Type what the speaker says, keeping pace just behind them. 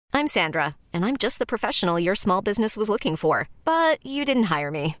I'm Sandra, and I'm just the professional your small business was looking for. But you didn't hire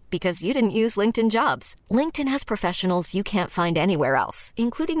me because you didn't use LinkedIn Jobs. LinkedIn has professionals you can't find anywhere else,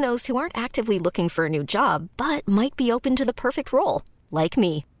 including those who aren't actively looking for a new job, but might be open to the perfect role, like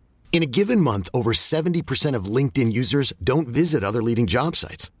me. In a given month, over 70% of LinkedIn users don't visit other leading job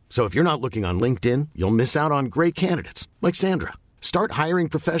sites. So if you're not looking on LinkedIn, you'll miss out on great candidates like Sandra. Start hiring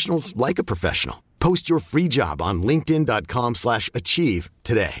professionals like a professional. Post your free job on linkedin.com/achieve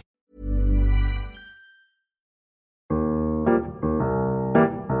today.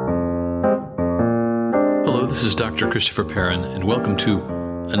 Hello, this is Dr. Christopher Perrin, and welcome to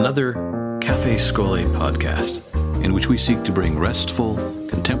another Café Scolé podcast, in which we seek to bring restful,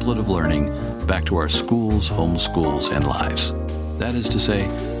 contemplative learning back to our schools, homeschools, and lives. That is to say,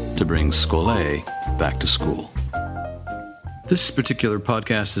 to bring Scolé back to school. This particular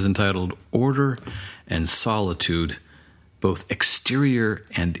podcast is entitled Order and Solitude, both exterior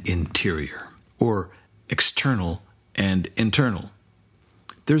and interior, or external and internal.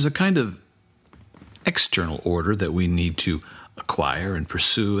 There's a kind of external order that we need to acquire and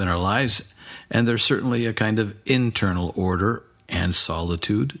pursue in our lives, and there's certainly a kind of internal order and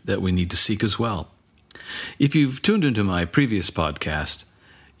solitude that we need to seek as well. If you've tuned into my previous podcast,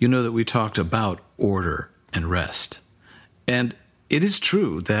 you know that we talked about order and rest. And it is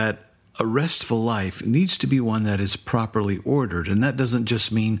true that a restful life needs to be one that is properly ordered, and that doesn't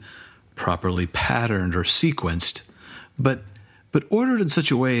just mean properly patterned or sequenced, but ordered in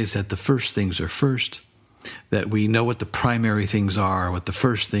such a way as that the first things are first, that we know what the primary things are, what the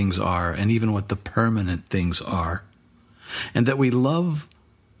first things are, and even what the permanent things are, and that we love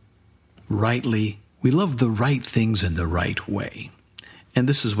rightly, we love the right things in the right way. And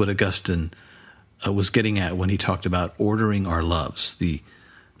this is what Augustine was getting at when he talked about ordering our loves, the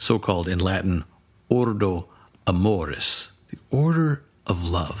so-called in Latin ordo amoris, the order of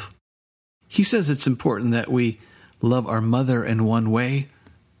love. He says it's important that we love our mother in one way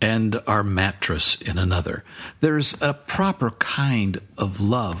and our mattress in another. There's a proper kind of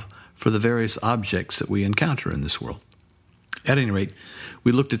love for the various objects that we encounter in this world. At any rate,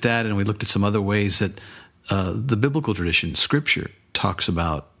 we looked at that, and we looked at some other ways that the biblical tradition, Scripture, talks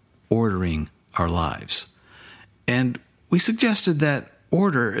about ordering our lives. And we suggested that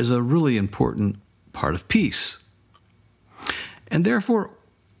order is a really important part of peace. And therefore,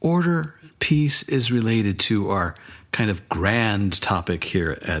 order, peace is related to our kind of grand topic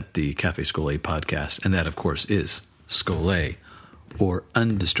here at the Café Scolé podcast, and that, of course, is Scolé, or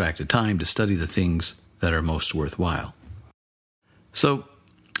undistracted time to study the things that are most worthwhile. So,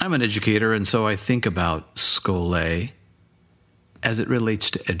 I'm an educator, and so I think about Scolé as it relates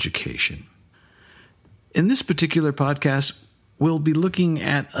to education. In this particular podcast, we'll be looking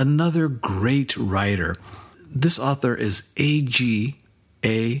at another great writer. This author is A.G.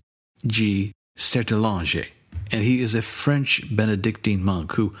 Sertillanges, and he is a French Benedictine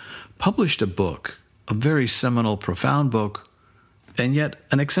monk who published a book, a very seminal, profound book, and yet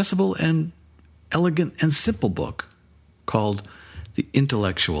an accessible and elegant and simple book called The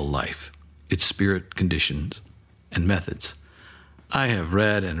Intellectual Life, Its Spirit, Conditions, and Methods. I have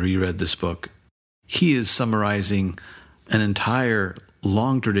read and reread this book. He is summarizing an entire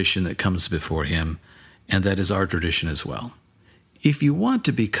long tradition that comes before him, and that is our tradition as well. If you want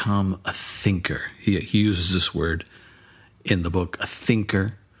to become a thinker, he uses this word in the book, a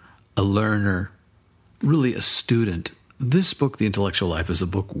thinker, a learner, really a student, this book, The Intellectual Life, is a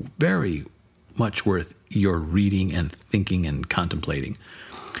book very much worth your reading and thinking and contemplating.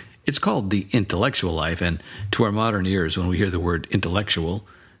 It's called The Intellectual Life, and to our modern ears, when we hear the word intellectual,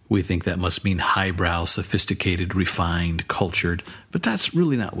 we think that must mean highbrow, sophisticated, refined, cultured, but that's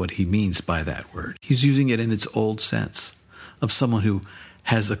really not what he means by that word. He's using it in its old sense of someone who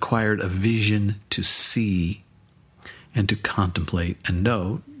has acquired a vision to see and to contemplate and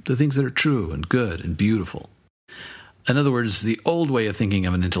know the things that are true and good and beautiful. In other words, the old way of thinking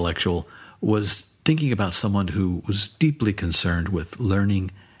of an intellectual was thinking about someone who was deeply concerned with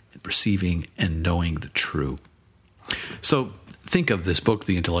learning and perceiving and knowing the true. So think of this book,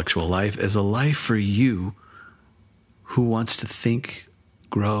 The Intellectual Life, as a life for you who wants to think,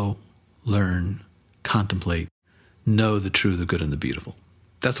 grow, learn, contemplate, know the true, the good, and the beautiful.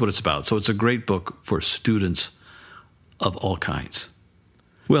 That's what it's about. So it's a great book for students of all kinds.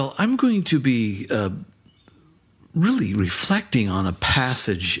 Well, I'm going to be really reflecting on a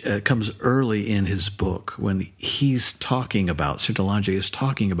passage that comes early in his book when he's talking about, Sertillanges is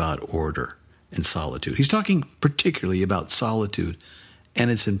talking about order and solitude. He's talking particularly about solitude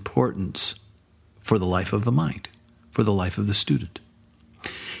and its importance for the life of the mind, for the life of the student.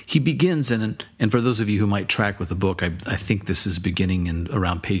 He begins, and for those of you who might track with the book, I think this is beginning in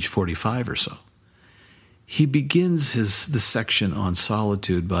around page 45 or so. He begins this section on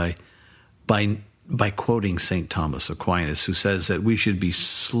solitude by quoting St. Thomas Aquinas, who says that we should be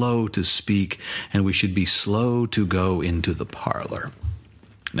slow to speak and we should be slow to go into the parlor.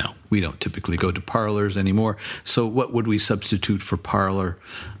 Now, we don't typically go to parlors anymore, so what would we substitute for parlor?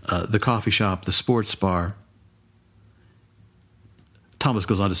 The coffee shop, the sports bar. Thomas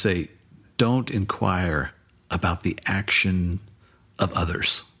goes on to say, don't inquire about the action of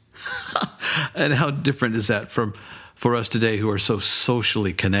others. And how different is that for us today who are so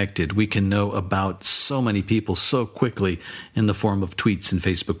socially connected? We can know about so many people so quickly in the form of tweets and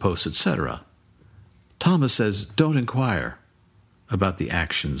Facebook posts, etc. Thomas says, don't inquire about the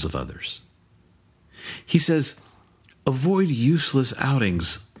actions of others. He says, avoid useless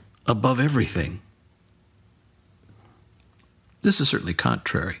outings above everything. This is certainly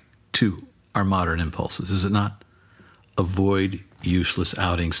contrary to our modern impulses, is it not? Avoid useless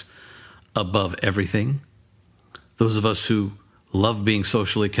outings above everything. Those of us who love being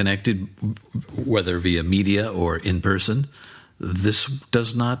socially connected, whether via media or in person, this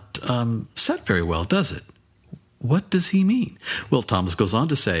does not set very well, does it? What does he mean? Well, Thomas goes on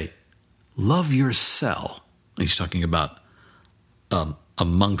to say, love your cell. He's talking about a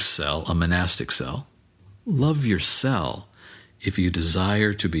monk's cell, a monastic cell. Love your cell if you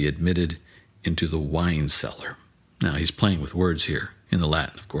desire to be admitted into the wine cellar. Now, he's playing with words here, in the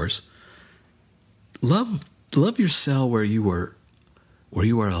Latin, of course. Love your cell where you are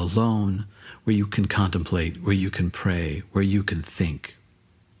alone, where you can contemplate, where you can pray, where you can think.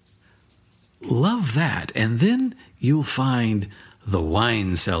 Love that, and then you'll find the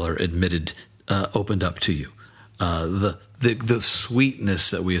wine cellar opened up to you. The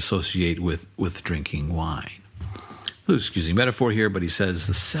sweetness that we associate with drinking wine. Excuse me, metaphor here, but he says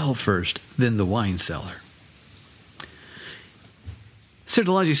the cell first, then the wine cellar.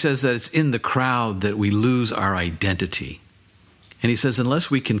 Sertolagi says that it's in the crowd that we lose our identity. And he says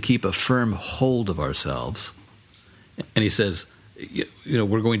unless we can keep a firm hold of ourselves, and he says,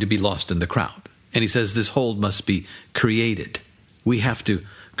 we're going to be lost in the crowd. And he says this hold must be created. We have to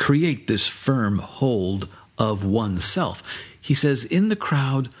create this firm hold of oneself. He says, in the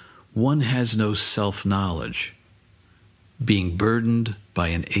crowd, one has no self-knowledge, being burdened by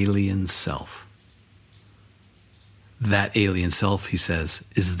an alien self. That alien self, he says,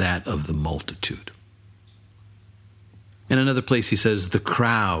 is that of the multitude. In another place, he says, the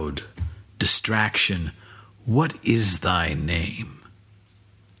crowd, distraction, what is thy name?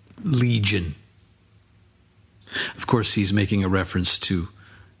 Legion. Of course, he's making a reference to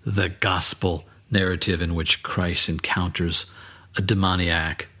the gospel narrative in which Christ encounters a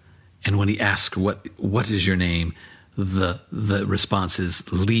demoniac. And when he asks, what is your name? The response is,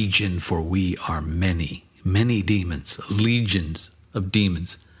 Legion, for we are many demons, legions of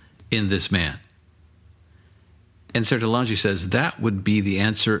demons in this man. And Sertolagi says that would be the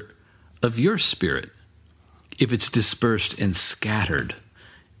answer of your spirit if it's dispersed and scattered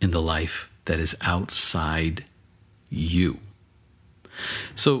in the life that is outside you.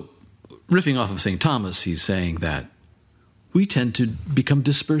 So, riffing off of St. Thomas, he's saying that we tend to become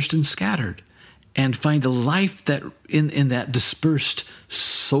dispersed and scattered and find a life that in that dispersed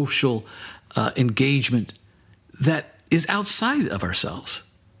social engagement that is outside of ourselves.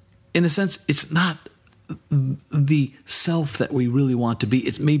 In a sense, it's not the self that we really want to be.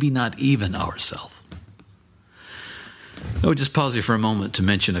 It's maybe not even ourself. I would just pause here for a moment to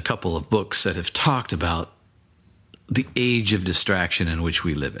mention a couple of books that have talked about the age of distraction in which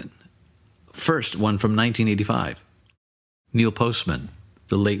we live in. First, one from 1985. Neil Postman,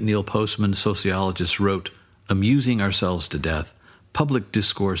 the late Neil Postman, sociologist, wrote, Amusing Ourselves to Death, Public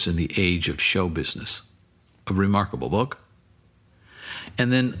Discourse in the Age of Show Business. A remarkable book.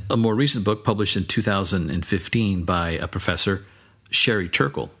 And then a more recent book published in 2015 by a professor, Sherry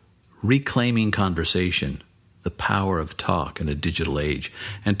Turkle, Reclaiming Conversation, The Power of Talk in a Digital Age.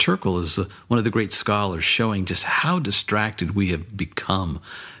 And Turkle is one of the great scholars showing just how distracted we have become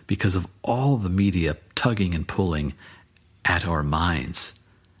because of all the media tugging and pulling at our minds.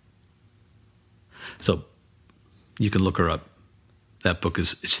 So you can look her up. That book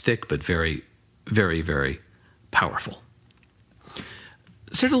it's thick, but very, very, very powerful.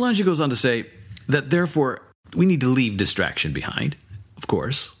 Sertolagi goes on to say that therefore we need to leave distraction behind, of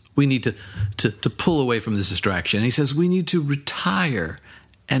course. We need to pull away from this distraction. And he says we need to retire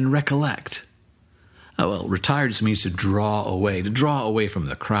and recollect. Retire just means to draw away from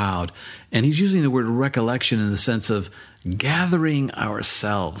the crowd. And he's using the word recollection in the sense of gathering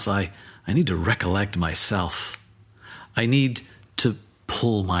ourselves. I need to recollect myself. I need to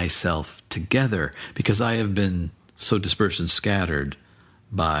pull myself together because I have been so dispersed and scattered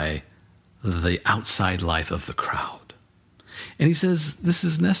by the outside life of the crowd. And he says this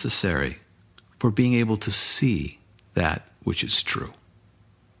is necessary for being able to see that which is true.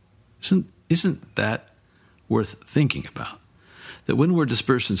 Isn't that worth thinking about? That when we're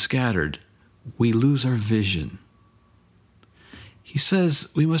dispersed and scattered, we lose our vision. He says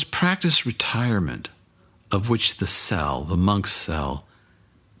we must practice retirement, of which the cell, the monk's cell,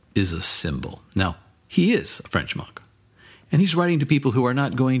 is a symbol. Now, he is a French monk, and he's writing to people who are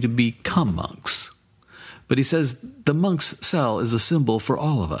not going to become monks. But he says the monk's cell is a symbol for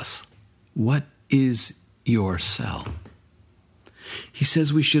all of us. What is your cell? He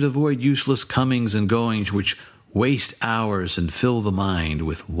says we should avoid useless comings and goings which waste hours and fill the mind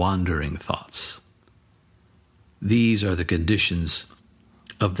with wandering thoughts. These are the conditions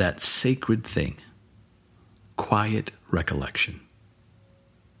of that sacred thing, quiet recollection.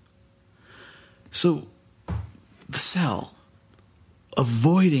 So, the cell,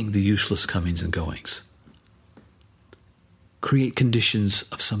 avoiding the useless comings and goings, create conditions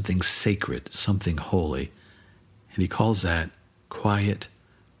of something sacred, something holy, and he calls that quiet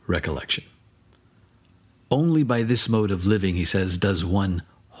recollection. Only by this mode of living, he says, does one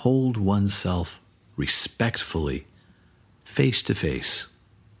hold oneself respectfully, face to face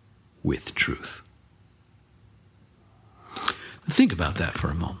with truth. Think about that for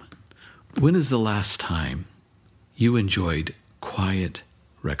a moment. When is the last time you enjoyed quiet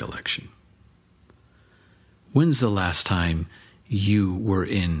recollection? When's the last time you were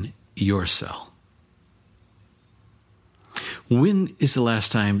in your cell? When is the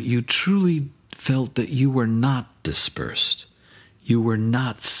last time you truly felt that you were not dispersed, you were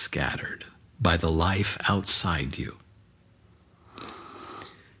not scattered by the life outside you?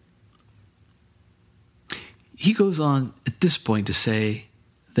 He goes on at this point to say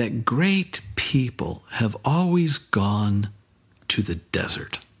that great people have always gone to the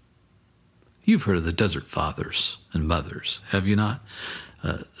desert. You've heard of the desert fathers and mothers, have you not?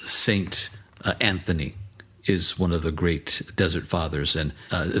 Saint Anthony is one of the great desert fathers, and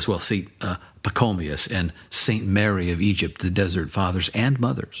as well Saint Pachomius and Saint Mary of Egypt, the desert fathers and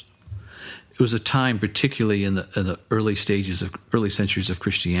mothers. It was a time, particularly in the early centuries of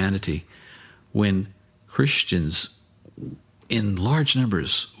Christianity, when Christians in large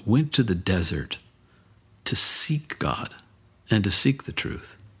numbers went to the desert to seek God and to seek the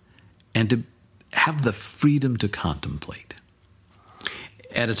truth and to have the freedom to contemplate.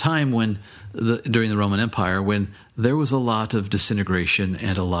 At a time when, during the Roman Empire, when there was a lot of disintegration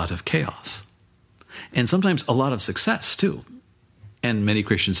and a lot of chaos, and sometimes a lot of success too. And many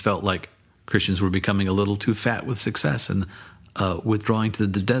Christians felt like Christians were becoming a little too fat with success, and withdrawing to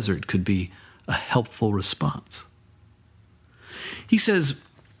the desert could be a helpful response. He says,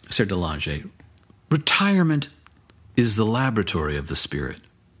 Serre-de-Langer, retirement is the laboratory of the spirit.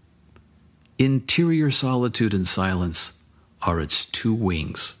 Interior solitude and silence are its two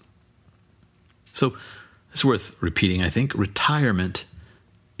wings. So it's worth repeating, I think. Retirement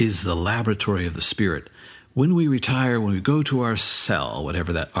is the laboratory of the spirit. When we retire, when we go to our cell,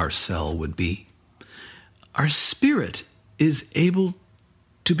 whatever that our cell would be, our spirit is able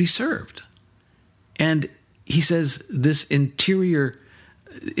to be served. And he says this interior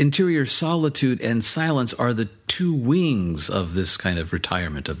solitude and silence are the two wings of this kind of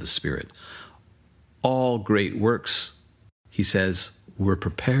retirement of the spirit. All great works, he says, were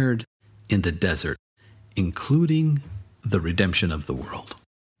prepared in the desert, including the redemption of the world.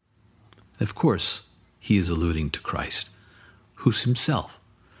 Of course, he is alluding to Christ, who himself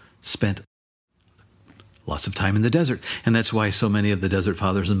spent lots of time in the desert. And that's why so many of the desert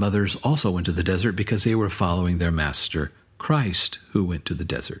fathers and mothers also went to the desert, because they were following their master, Christ, who went to the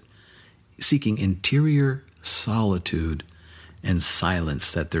desert, seeking interior solitude and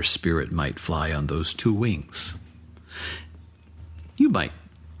silence that their spirit might fly on those two wings. You might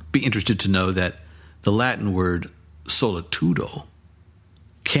be interested to know that the Latin word solitudo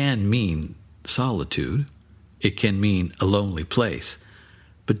can mean solitude. It can mean a lonely place.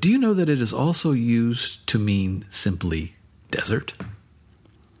 But do you know that it is also used to mean simply desert?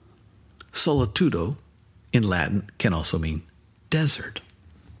 Solitudo in Latin can also mean desert.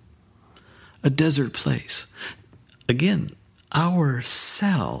 A desert place. Again, our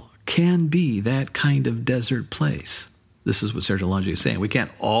cell can be that kind of desert place. This is what Serre-de-Langer is saying. We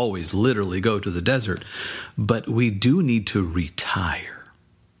can't always literally go to the desert, but we do need to retire.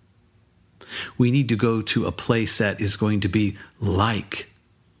 We need to go to a place that is going to be like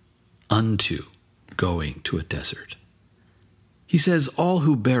unto going to a desert. He says, all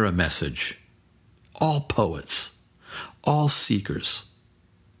who bear a message, all poets, all seekers,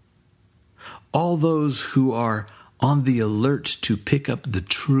 all those who are on the alert to pick up the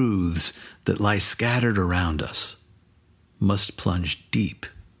truths that lie scattered around us must plunge deep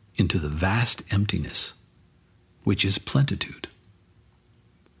into the vast emptiness, which is plenitude.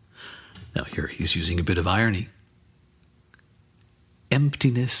 Now here he's using a bit of irony.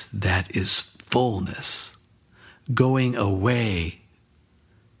 Emptiness that is fullness, going away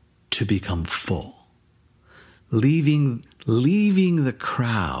to become full, leaving the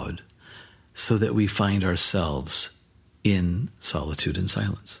crowd so that we find ourselves in solitude and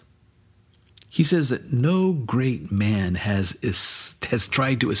silence. He says that no great man has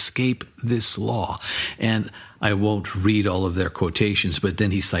tried to escape this law. And I won't read all of their quotations, but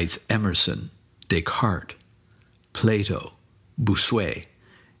then he cites Emerson, Descartes, Plato, Bossuet,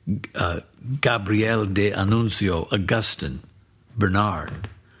 Gabriel de Annunzio, Augustine, Bernard,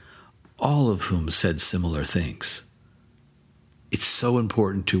 all of whom said similar things. It's so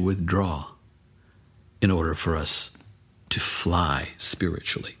important to withdraw in order for us to fly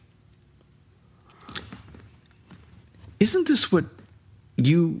spiritually. Isn't this what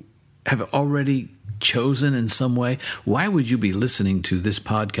you have already chosen in some way? Why would you be listening to this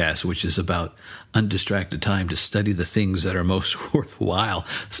podcast, which is about undistracted time to study the things that are most worthwhile?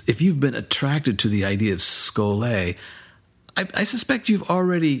 If you've been attracted to the idea of Schole, I suspect you've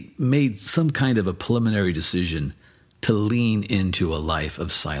already made some kind of a preliminary decision to lean into a life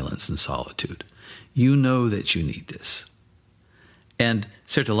of silence and solitude. You know that you need this. And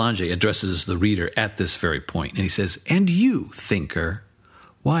Sertillange addresses the reader at this very point, and he says, "And you, thinker,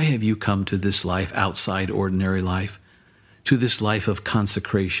 why have you come to this life outside ordinary life? To this life of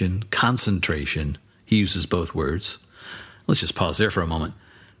consecration, concentration?" He uses both words. Let's just pause there for a moment.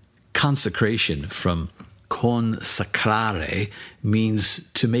 Consecration, from consacrare, means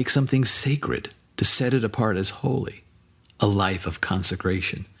to make something sacred, to set it apart as holy, a life of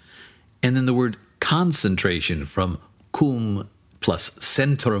consecration. And then the word concentration, from cum plus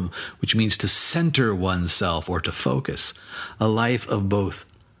centrum, which means to center oneself or to focus, a life of both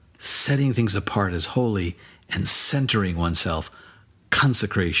setting things apart as holy and centering oneself,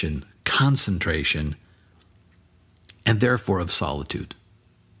 consecration, concentration, and therefore of solitude.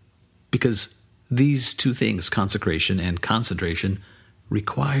 Because these two things, consecration and concentration,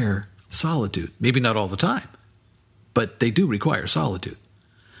 require solitude. Maybe not all the time, but they do require solitude.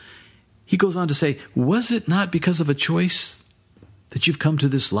 He goes on to say, was it not because of a choice that you've come to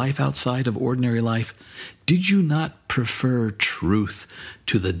this life outside of ordinary life? Did you not prefer truth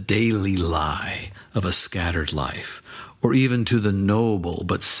to the daily lie of a scattered life, or even to the noble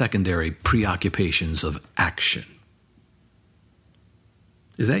but secondary preoccupations of action?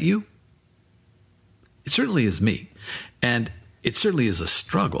 Is that you? It certainly is me, and it certainly is a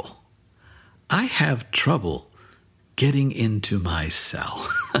struggle. I have trouble getting into my cell.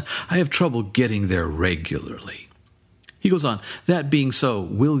 I have trouble getting there regularly. He goes on, that being so,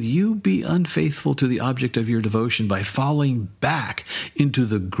 will you be unfaithful to the object of your devotion by falling back into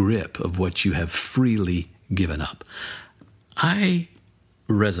the grip of what you have freely given up? I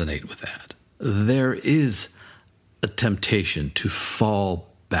resonate with that. There is a temptation to fall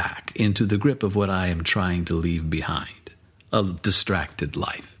back into the grip of what I am trying to leave behind, a distracted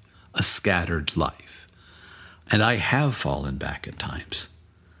life, a scattered life. And I have fallen back at times.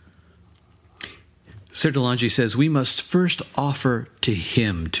 Sertillange says we must first offer to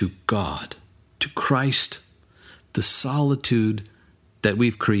Him, to God, to Christ, the solitude that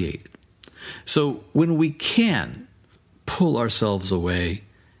we've created. So when we can pull ourselves away,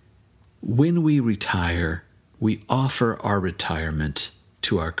 when we retire, we offer our retirement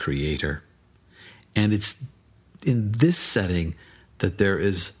to our Creator. And it's in this setting that there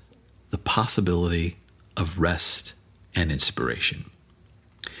is the possibility of rest and inspiration.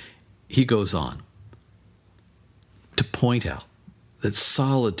 He goes on to point out that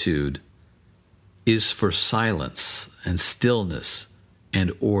solitude is for silence and stillness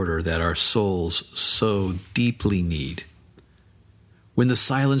and order that our souls so deeply need. When the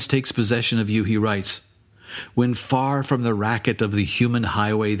silence takes possession of you, he writes, when far from the racket of the human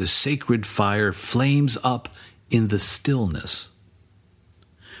highway, the sacred fire flames up in the stillness.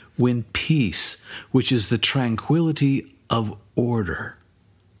 When peace, which is the tranquility of order,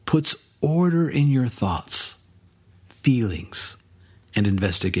 puts order in your thoughts, feelings, and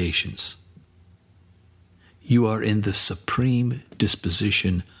investigations, you are in the supreme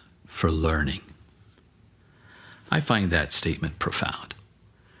disposition for learning. I find that statement profound.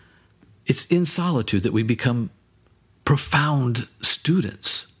 It's in solitude that we become profound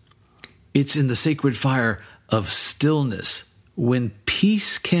students. It's in the sacred fire of stillness when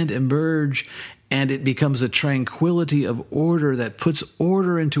peace can emerge And it becomes a tranquility of order that puts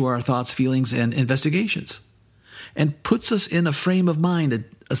order into our thoughts, feelings, and investigations, and puts us in a frame of mind.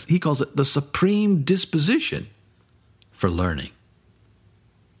 He calls it the supreme disposition for learning.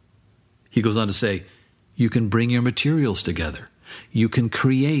 He goes on to say, you can bring your materials together. You can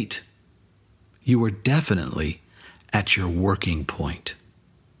create. You are definitely at your working point.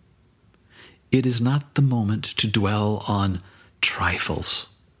 It is not the moment to dwell on trifles,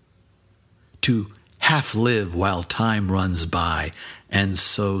 to half live while time runs by, and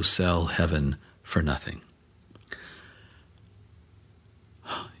so sell heaven for nothing.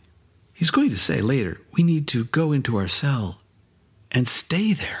 He's going to say later, we need to go into our cell and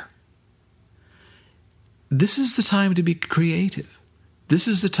stay there. This is the time to be creative. This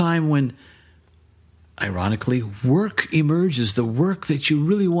is the time when, ironically, work emerges, the work that you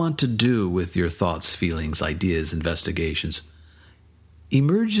really want to do with your thoughts, feelings, ideas, investigations,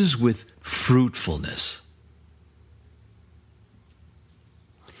 emerges with fruitfulness.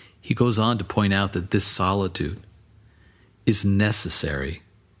 He goes on to point out that this solitude is necessary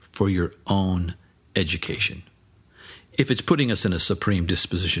for your own education. If it's putting us in a supreme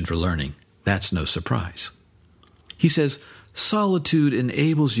disposition for learning, that's no surprise. He says, solitude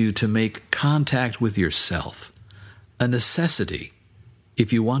enables you to make contact with yourself, a necessity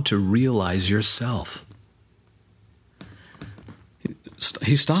if you want to realize yourself.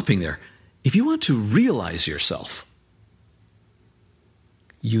 He's stopping there. If you want to realize yourself,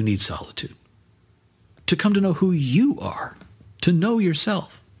 you need solitude. To come to know who you are, to know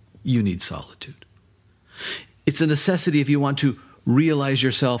yourself, you need solitude. It's a necessity if you want to realize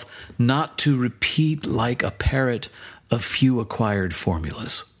yourself, not to repeat like a parrot a few acquired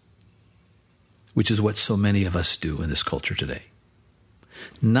formulas, which is what so many of us do in this culture today.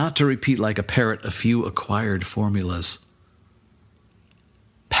 Not to repeat like a parrot a few acquired formulas,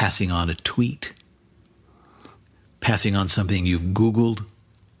 passing on a tweet, passing on something you've Googled.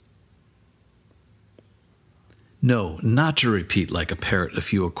 No, not to repeat like a parrot a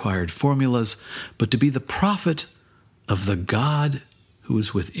few acquired formulas, but to be the prophet of the God who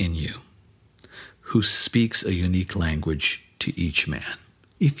is within you, who speaks a unique language to each man.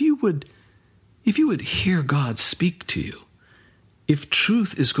 If you would hear God speak to you, if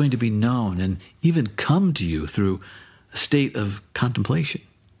truth is going to be known and even come to you through a state of contemplation,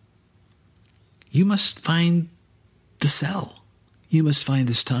 you must find the cell. You must find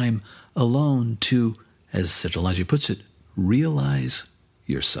this time alone to, as Sejalaji puts it, realize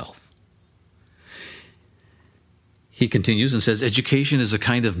yourself. He continues and says, education is a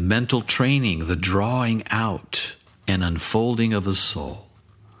kind of mental training, the drawing out and unfolding of the soul.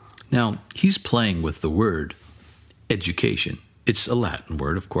 Now, he's playing with the word education. It's a Latin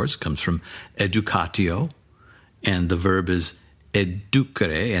word, of course. It comes from educatio, and the verb is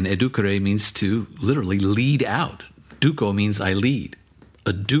educere, and educere means to literally lead out. Duco means I lead.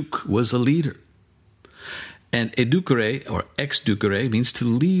 A duke was a leader. And educere, or exducere, means to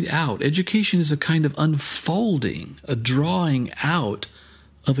lead out. Education is a kind of unfolding, a drawing out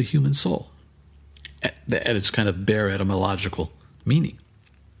of a human soul at its kind of bare etymological meaning.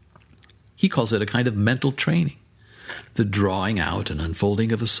 He calls it a kind of mental training, the drawing out and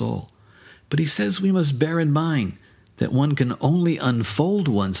unfolding of a soul. But he says we must bear in mind that one can only unfold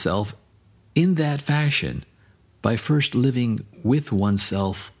oneself in that fashion by first living with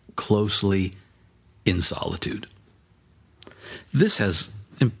oneself closely in solitude. This has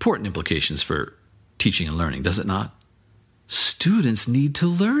important implications for teaching and learning, does it not? Students need to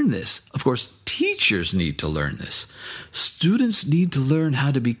learn this. Of course, teachers need to learn this. Students need to learn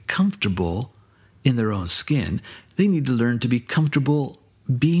how to be comfortable in their own skin. They need to learn to be comfortable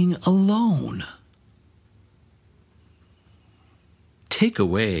being alone. Take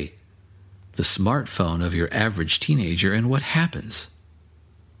away the smartphone of your average teenager, and what happens?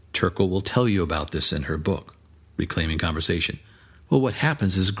 Turkle will tell you about this in her book, Reclaiming Conversation. Well, what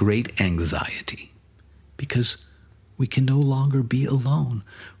happens is great anxiety, because we can no longer be alone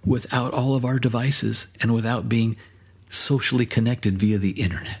without all of our devices and without being socially connected via the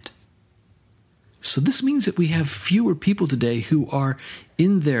internet. So this means that we have fewer people today who are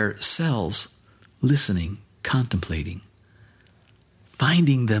in their cells, listening, contemplating,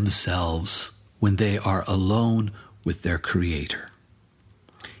 finding themselves when they are alone with their Creator,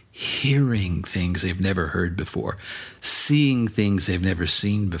 hearing things they've never heard before, seeing things they've never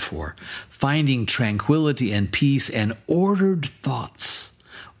seen before, finding tranquility and peace and ordered thoughts,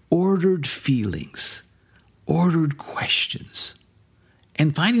 ordered feelings, ordered questions,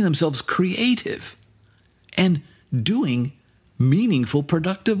 and finding themselves creative and doing meaningful,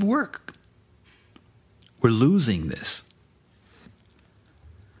 productive work. We're losing this.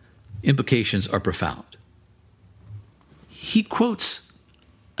 implications are profound. He quotes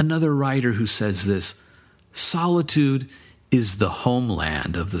another writer who says this: solitude is the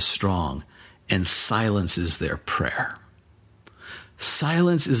homeland of the strong, and silence is their prayer.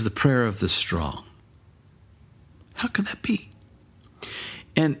 Silence is the prayer of the strong. How could that be?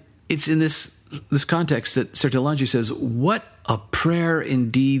 And it's in this context that Sertillangi says, what a prayer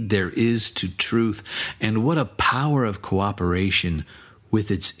indeed there is to truth, and what a power of cooperation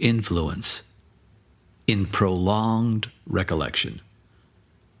with its influence in prolonged recollection,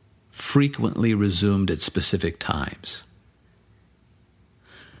 frequently resumed at specific times.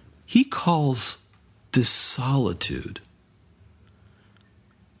 He calls this solitude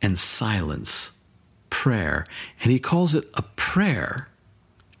and silence prayer, and he calls it a prayer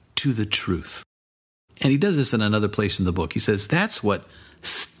to the truth. And he does this in another place in the book. He says that's what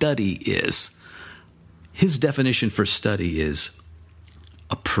study is. His definition for study is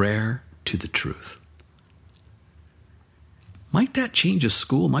a prayer to the truth. Might that change a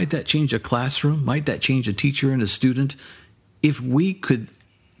school? Might that change a classroom? Might that change a teacher and a student if we could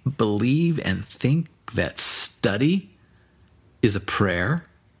believe and think that study is a prayer,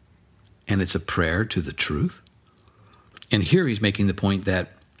 and it's a prayer to the truth? And here he's making the point that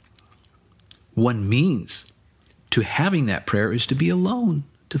one means to having that prayer is to be alone,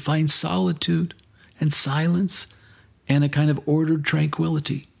 to find solitude and silence and a kind of ordered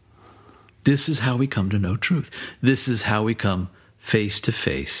tranquility. This is how we come to know truth. This is how we come face to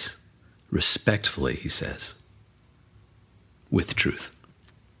face, respectfully, he says, with truth.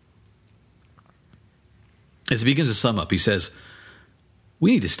 As he begins to sum up, he says,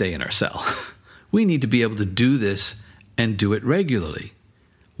 we need to stay in our cell. We need to be able to do this and do it regularly.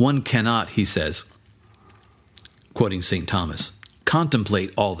 One cannot, he says, quoting St. Thomas,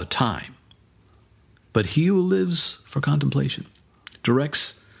 contemplate all the time. But he who lives for contemplation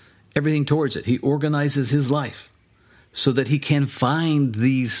directs everything towards it. He organizes his life so that he can find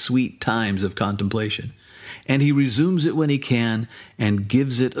these sweet times of contemplation. And he resumes it when he can and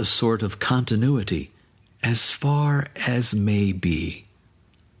gives it a sort of continuity as far as may be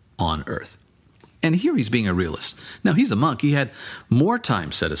on earth. And here he's being a realist. Now, he's a monk. He had more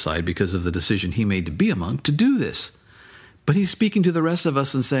time set aside because of the decision he made to be a monk to do this. But he's speaking to the rest of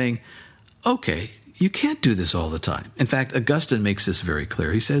us and saying, okay, you can't do this all the time. In fact, Augustine makes this very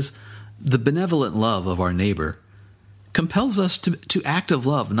clear. He says, the benevolent love of our neighbor compels us to active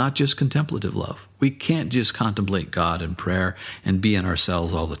love, not just contemplative love. We can't just contemplate God in prayer and be in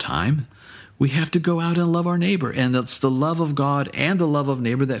ourselves all the time. We have to go out and love our neighbor, and that's the love of God and the love of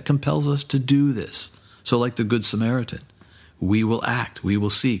neighbor that compels us to do this. So like the Good Samaritan, we will act, we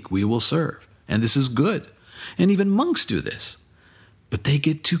will seek, we will serve, and this is good. And even monks do this, but they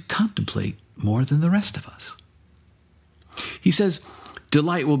get to contemplate more than the rest of us. He says,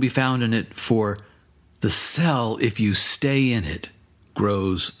 delight will be found in it, for the cell, if you stay in it,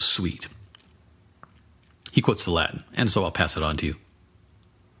 grows sweet. He quotes the Latin, and so I'll pass it on to you.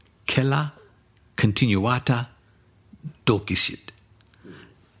 Cella continuata dulcicit.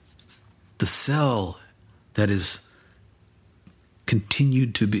 The cell that is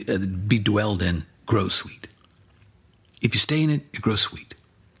continued to be dwelled in grows sweet. If you stay in it, it grows sweet.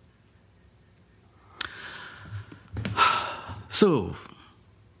 So,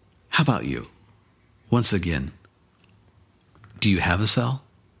 how about you? Once again, do you have a cell?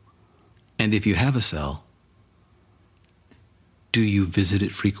 And if you have a cell, do you visit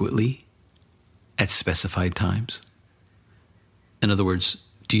it frequently at specified times? In other words,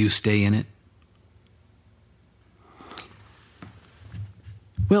 do you stay in it?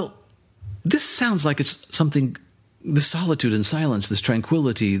 Well, this sounds like it's something, this solitude and silence, this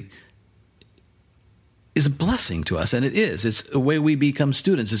tranquility is a blessing to us, and it is. It's a way we become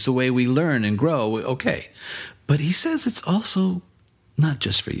students. It's a way we learn and grow. Okay. But he says it's also not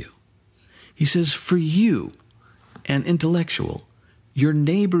just for you. He says for you, an intellectual, your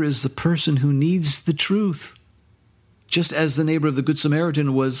neighbor is the person who needs the truth. Just as the neighbor of the Good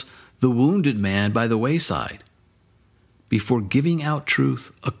Samaritan was the wounded man by the wayside. Before giving out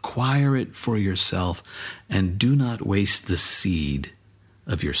truth, acquire it for yourself, and do not waste the seed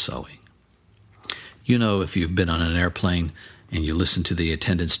of your sowing. You know, if you've been on an airplane and you listen to the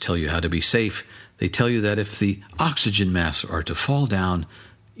attendants tell you how to be safe, they tell you that if the oxygen masks are to fall down,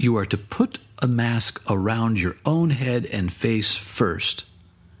 you are to put a mask around your own head and face first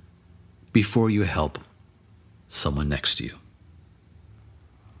before you help someone next to you.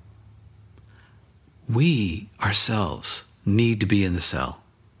 We ourselves need to be in the cell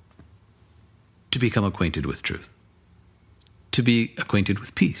to become acquainted with truth, to be acquainted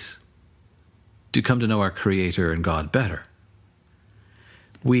with peace, to come to know our Creator and God better.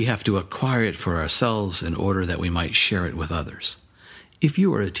 We have to acquire it for ourselves in order that we might share it with others. If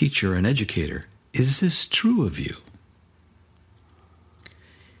you are a teacher or an educator, is this true of you?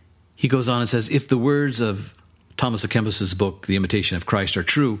 He goes on and says, if the words of Thomas à Kempis's book, The Imitation of Christ, are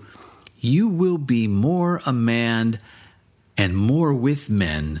true, you will be more a man and more with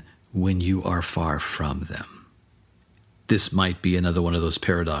men when you are far from them. This might be another one of those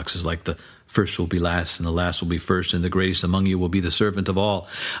paradoxes, like the first will be last and the last will be first, and the greatest among you will be the servant of all.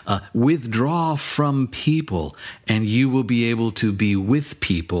 Withdraw from people, and you will be able to be with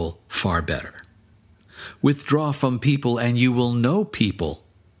people far better. Withdraw from people, and you will know people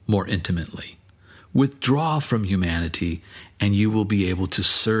more intimately. Withdraw from humanity, and you will be able to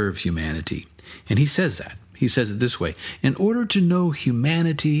serve humanity. And he says that. He says it this way: in order to know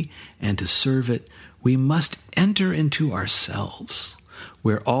humanity and to serve it, we must enter into ourselves,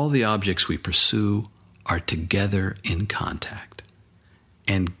 where all the objects we pursue are together in contact,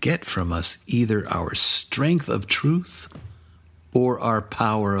 and get from us either our strength of truth or our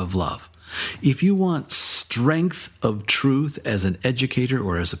power of love. If you want strength of truth as an educator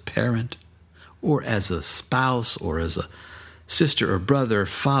or as a parent, or as a spouse, or as a sister or brother,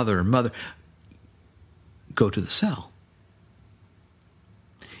 father or mother, go to the cell.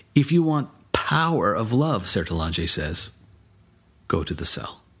 If you want power of love, Sertalange says, go to the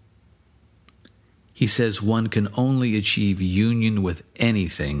cell. He says one can only achieve union with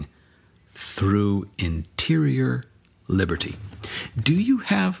anything through interior liberty. Do you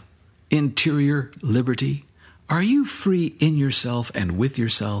have interior liberty? Are you free in yourself and with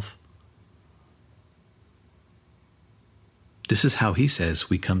yourself? This is how he says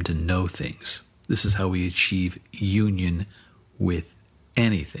we come to know things. This is how we achieve union with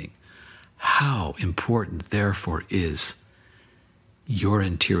anything. How important, therefore, is your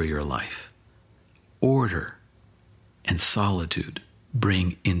interior life. Order and solitude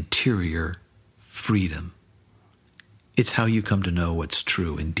bring interior freedom. It's how you come to know what's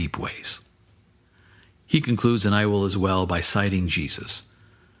true in deep ways. He concludes, and I will as well, by citing Jesus,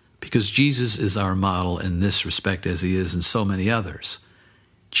 because Jesus is our model in this respect as he is in so many others.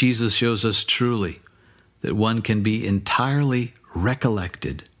 Jesus shows us truly that one can be entirely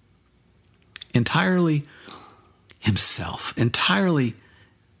recollected, entirely himself, entirely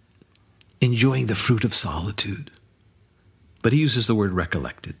enjoying the fruit of solitude. But he uses the word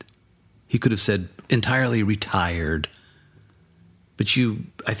recollected. He could have said entirely retired. But you,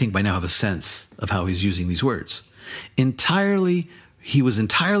 I think, by now have a sense of how he's using these words. He was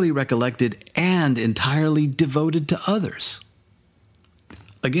entirely recollected and entirely devoted to others.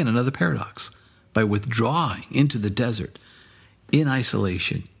 Again, another paradox. By withdrawing into the desert, in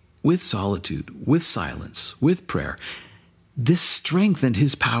isolation, with solitude, with silence, with prayer, this strengthened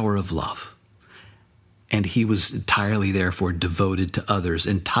his power of love. And he was entirely, therefore, devoted to others,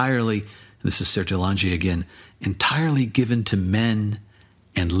 entirely, this is Sertalange again, entirely given to men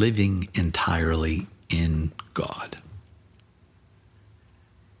and living entirely in God.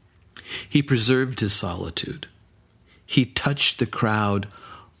 He preserved his solitude. He touched the crowd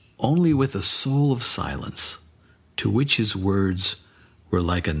only with a soul of silence, to which his words were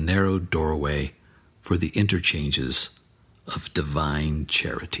like a narrow doorway for the interchanges of divine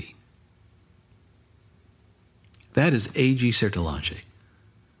charity. That is A.G. Sertalange.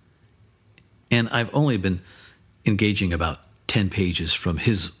 And I've only been engaging about 10 pages from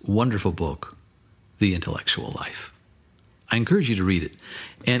his wonderful book, The Intellectual Life. I encourage you to read it.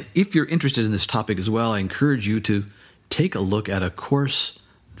 And if you're interested in this topic as well, I encourage you to take a look at a course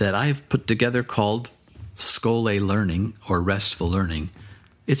that I've put together called Scole Learning or Restful Learning.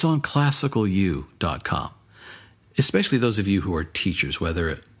 It's on classicalu.com. Especially those of you who are teachers,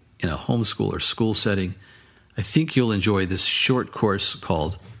 whether in a homeschool or school setting, I think you'll enjoy this short course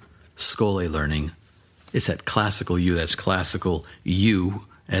called Scole Learning. It's at Classical U. That's Classical U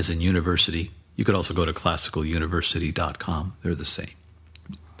as in university. You could also go to classicaluniversity.com. They're the same.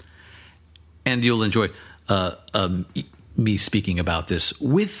 And you'll enjoy me speaking about this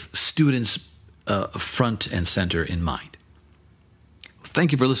with students front and center in mind.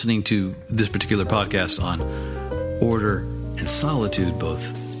 Thank you for listening to this particular podcast on order and solitude,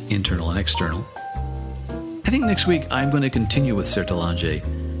 both internal and external. I think next week I'm going to continue with Sertalange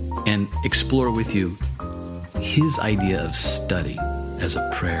and explore with you his idea of study as a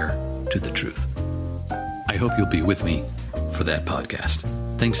prayer to the truth. I hope you'll be with me for that podcast.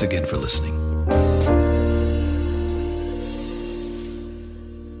 Thanks again for listening.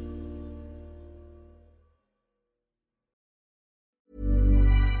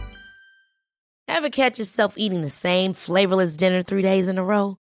 Ever catch yourself eating the same flavorless dinner 3 days in a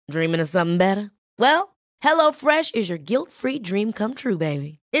row? Dreaming of something better? Well, HelloFresh is your guilt-free dream come true,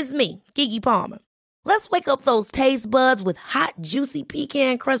 baby. It's me, Keke Palmer. Let's wake up those taste buds with hot, juicy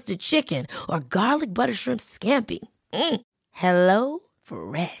pecan-crusted chicken or garlic butter shrimp scampi. Hello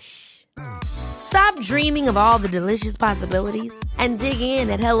Fresh. Stop dreaming of all the delicious possibilities and dig in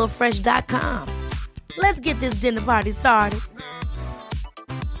at HelloFresh.com. Let's get this dinner party started.